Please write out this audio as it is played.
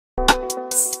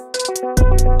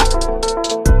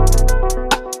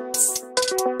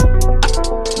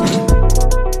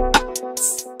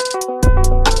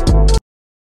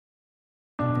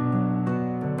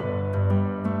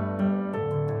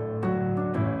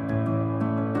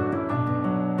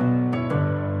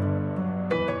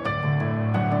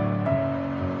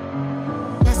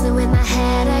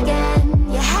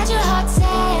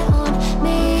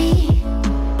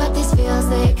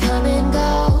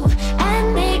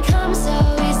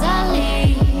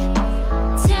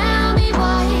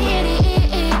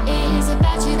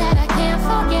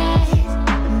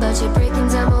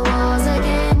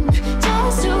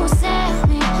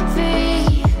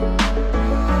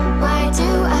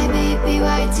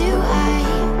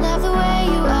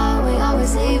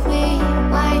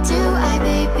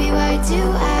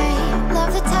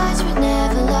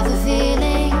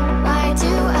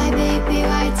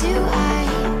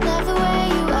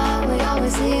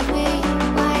save me.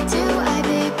 Why do I,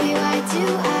 baby, why do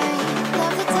I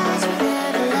love the touch but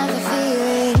never love the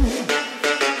feeling?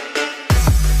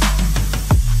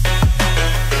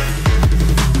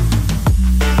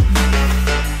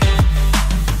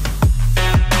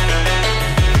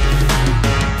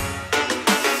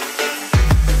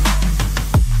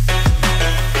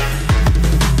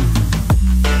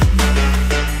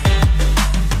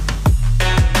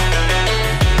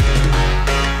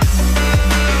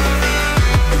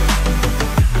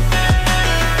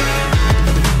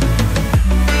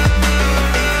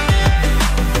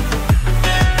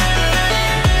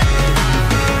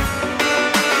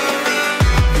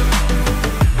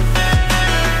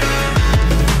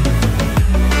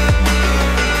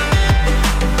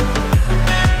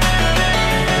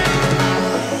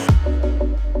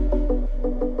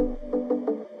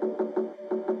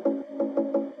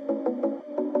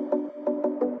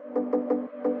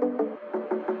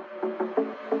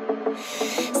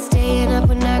 Staying up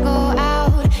when I go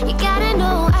out, you gotta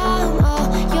know I'm all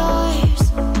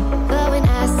yours. But when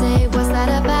I say what's that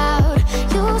about,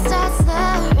 you start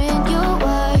slurring your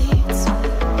words.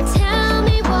 Tell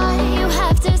me why you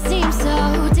have to seem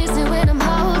so distant when I'm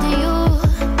holding you.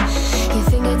 Your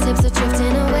fingertips are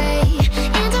drifting away,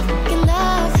 and I fucking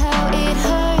love how it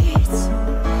hurts.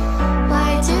 Why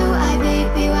do I,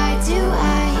 baby, why do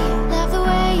I love the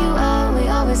way you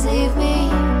always leave me?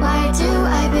 Why do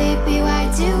I, baby, why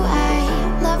do I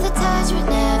love the touch but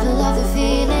never love the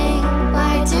feeling?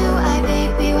 Why do I,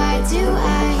 baby, why do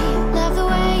I love the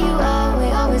way you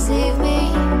always leave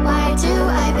me? Why do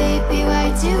I, baby,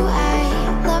 why do I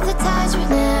love the touch but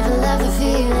never love the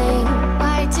feeling?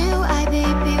 Why do I,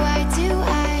 baby, why do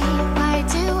I? Why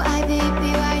do I,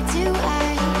 baby, why do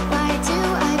I? Why do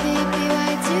I, baby,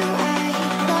 why do I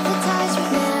love the touch but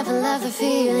never love the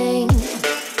feeling?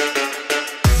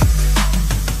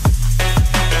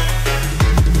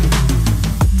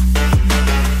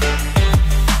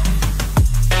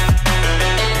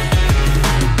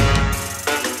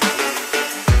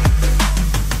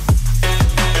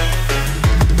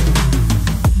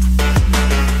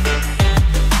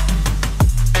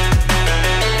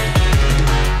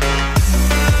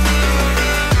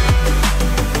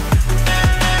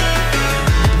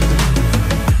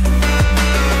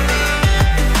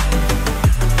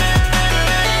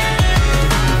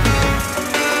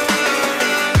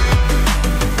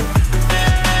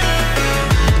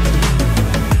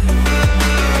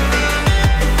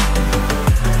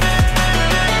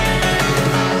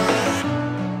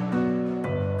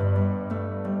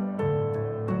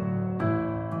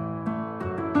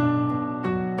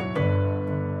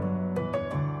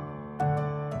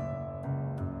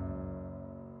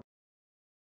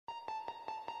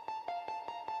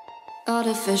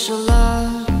 Artificial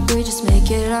love, we just make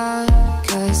it up,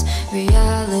 'cause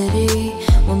reality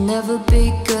will never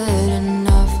be good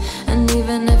enough. And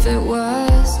even if it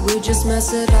was, we just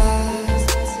mess it up,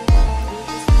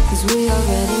 'cause we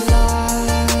already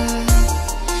lost,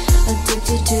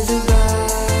 addicted to the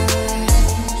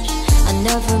rush. I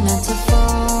never meant to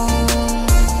fall,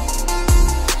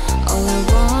 all I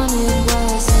wanted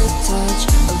was a touch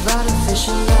of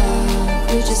artificial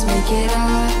love. We just make it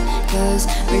up, 'cause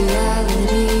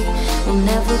reality will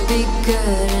never be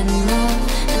good enough.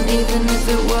 And even if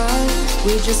it was,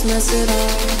 we just mess it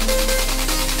up.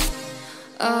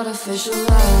 Artificial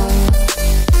love,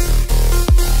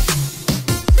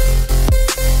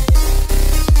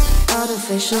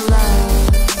 artificial love,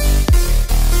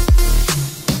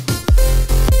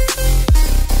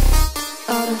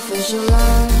 artificial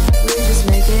love. We just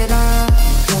make it up,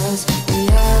 'cause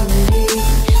reality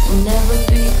will never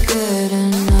be good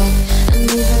enough. And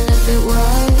even if it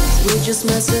was, we just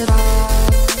mess it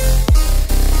up,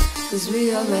 'cause we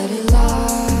already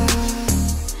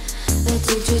lost,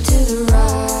 addicted to the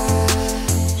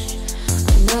rush.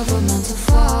 I never meant to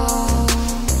fall,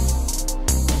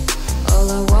 all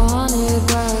I wanted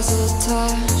was a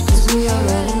touch, 'cause we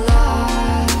already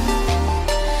lost,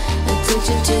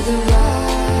 addicted to the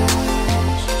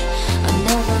rush. I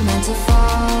never meant to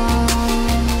fall,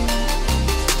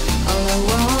 all I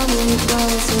wanted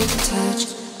was a touch.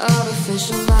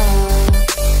 Artificial love,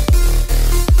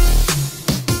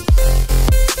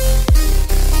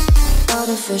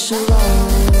 artificial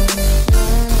love,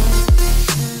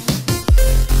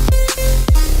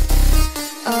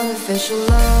 artificial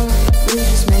love. We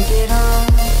just make it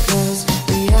up, 'cause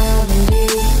reality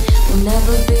will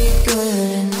never be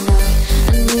good enough.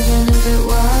 And even if it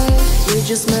was, we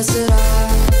just mess it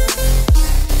up.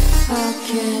 How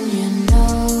can you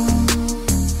know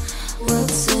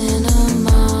what's in our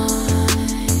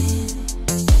mind,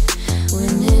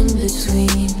 when in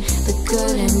between the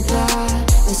good and bad.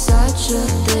 There's such a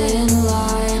thin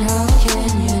line. How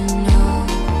can you know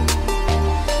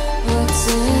what's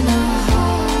in our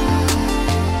heart?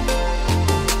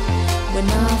 When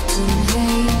often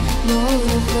hate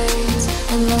motivates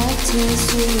and love tears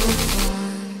you apart.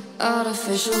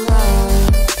 Artificial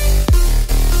love.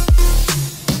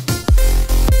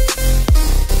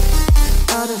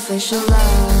 Artificial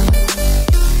love.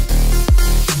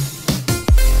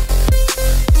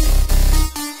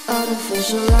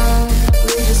 Artificial love.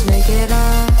 We just make it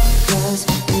up, 'cause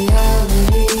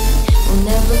reality will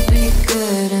never be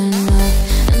good enough.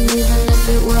 And even if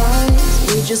it was,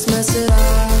 we just mess it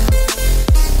up.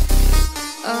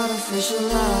 Artificial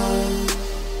love.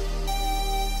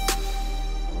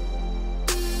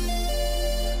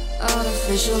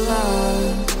 Artificial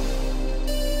love.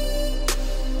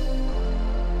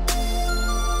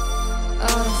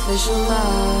 Artificial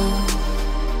love.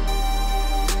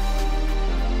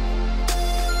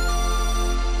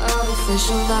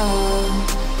 Artificial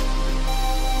love.